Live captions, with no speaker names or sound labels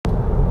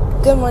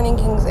Good morning,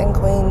 kings and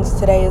queens.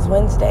 Today is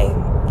Wednesday,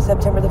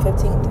 September the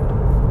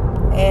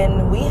 15th,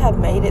 and we have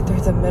made it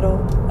through the middle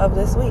of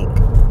this week.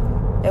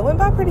 It went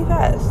by pretty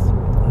fast,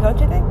 don't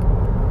you think?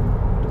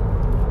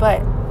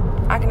 But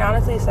I can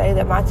honestly say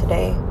that my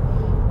today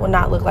will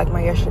not look like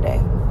my yesterday,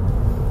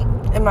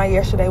 and my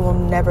yesterday will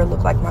never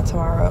look like my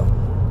tomorrow.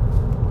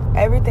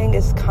 Everything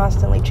is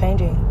constantly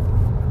changing.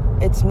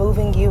 It's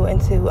moving you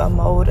into a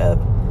mode of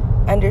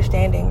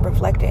understanding,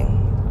 reflecting,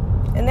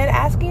 and then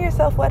asking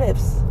yourself what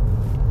ifs.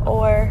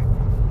 Or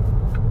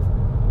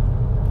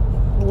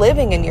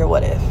living in your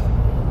what if.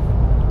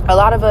 A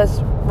lot of us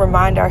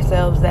remind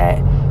ourselves that,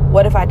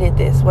 what if I did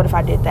this? What if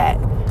I did that?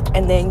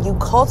 And then you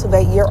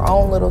cultivate your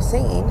own little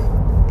scene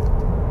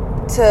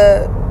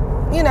to,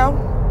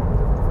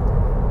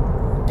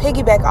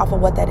 piggyback off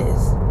of what that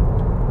is.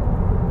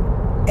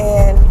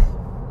 And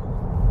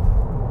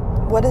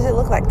what does it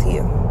look like to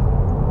you?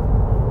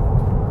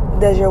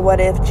 Does your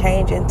what if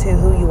change into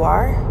who you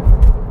are?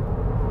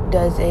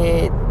 Does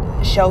it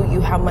show you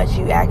how much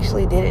you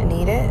actually didn't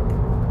need it?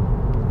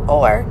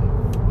 Or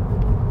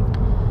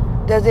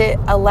does it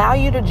allow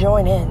you to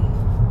join in?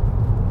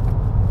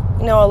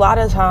 A lot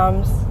of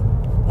times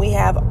we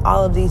have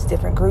all of these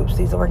different groups,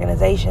 these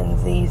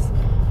organizations, these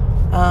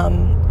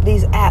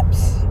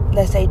apps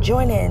that say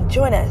join in,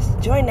 join us,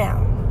 join now.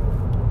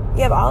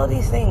 You have all of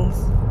these things,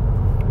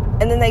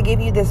 and then they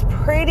give you this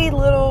pretty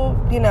little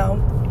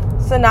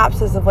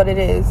synopsis of what it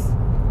is,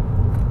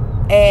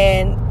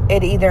 and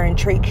it either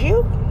intrigues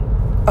you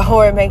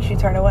or it makes you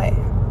turn away.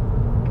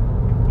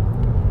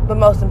 But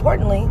most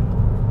importantly,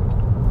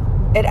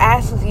 it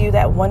asks you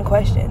that one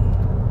question.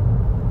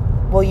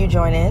 Will you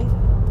join in?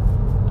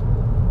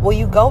 Will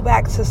you go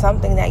back to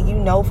something that you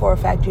know for a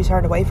fact you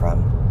turned away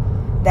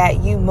from,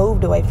 that you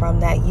moved away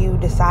from, that you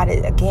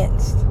decided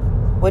against?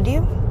 Would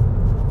you?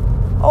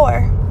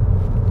 Or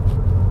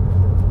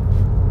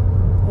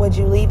would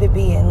you leave it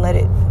be and let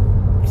it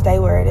stay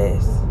where it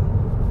is?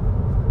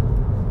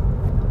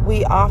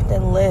 We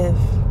often live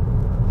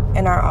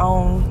in our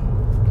own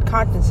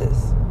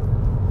consciences,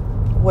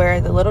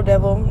 where the little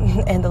devil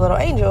and the little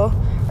angel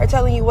are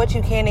telling you what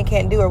you can and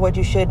can't do, or what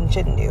you should and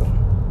shouldn't do.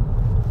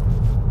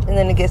 And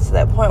then it gets to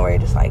that point where you're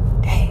just like,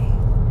 dang,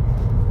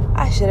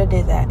 I should have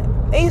did that.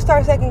 And you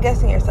start second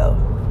guessing yourself,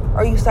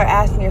 or you start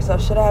asking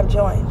yourself, should I have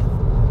joined?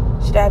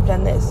 Should I have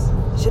done this?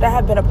 Should I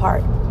have been a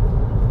part?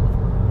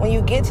 When you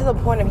get to the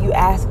point of you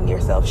asking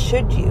yourself,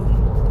 should you,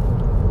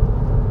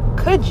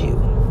 could you,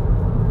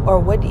 or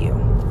would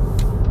you,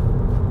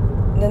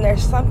 then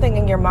there's something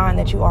in your mind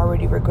that you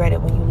already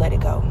regretted when you let it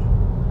go.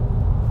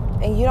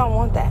 And you don't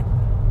want that.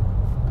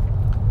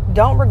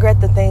 Don't regret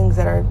the things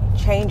that are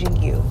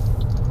changing you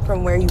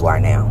from where you are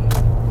now.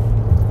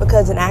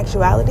 Because in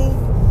actuality,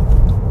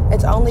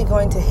 it's only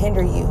going to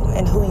hinder you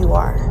and who you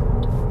are.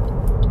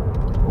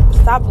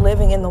 Stop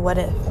living in the what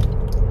if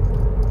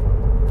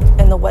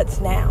and the what's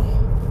now.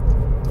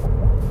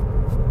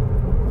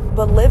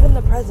 But live in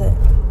the present.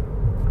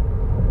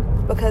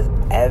 Because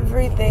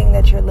everything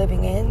that you're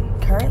living in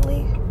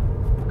currently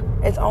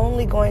is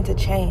only going to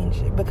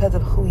change because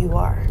of who you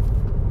are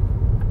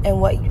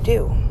and what you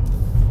do.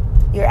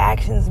 Your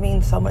actions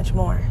mean so much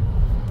more.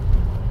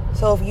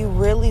 So if you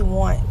really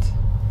want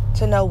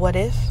to know what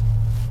if,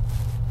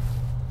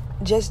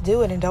 just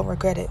do it and don't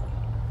regret it.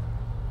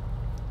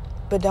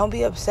 But don't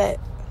be upset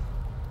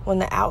when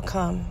the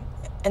outcome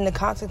and the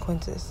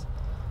consequences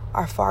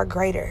are far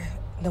greater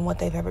than what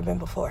they've ever been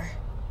before.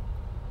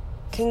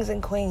 Kings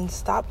and queens,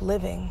 stop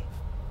living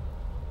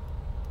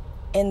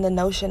in the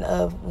notion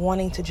of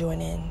wanting to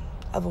join in,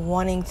 of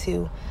wanting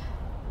to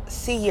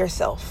see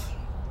yourself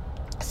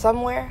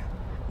somewhere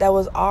that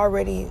was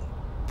already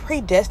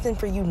predestined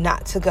for you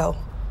not to go.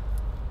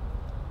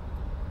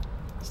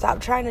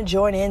 Stop trying to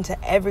join into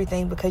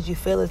everything because you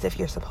feel as if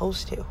you're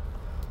supposed to.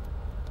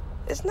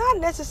 It's not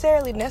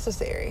necessarily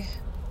necessary.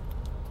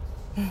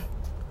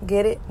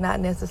 Get it? Not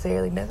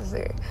necessarily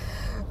necessary.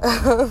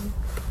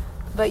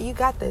 But you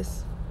got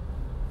this.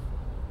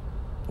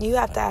 You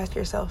have to ask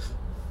yourself,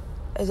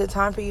 is it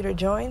time for you to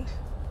join,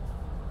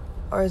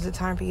 or is it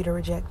time for you to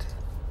reject?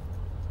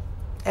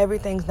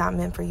 Everything's not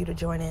meant for you to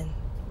join in.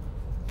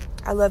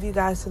 I love you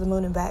guys to the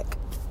moon and back.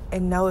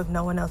 And know, if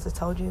no one else has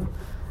told you,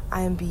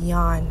 I am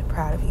beyond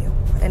proud of you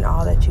and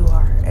all that you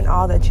are and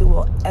all that you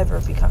will ever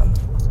become.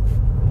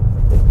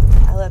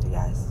 I love you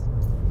guys.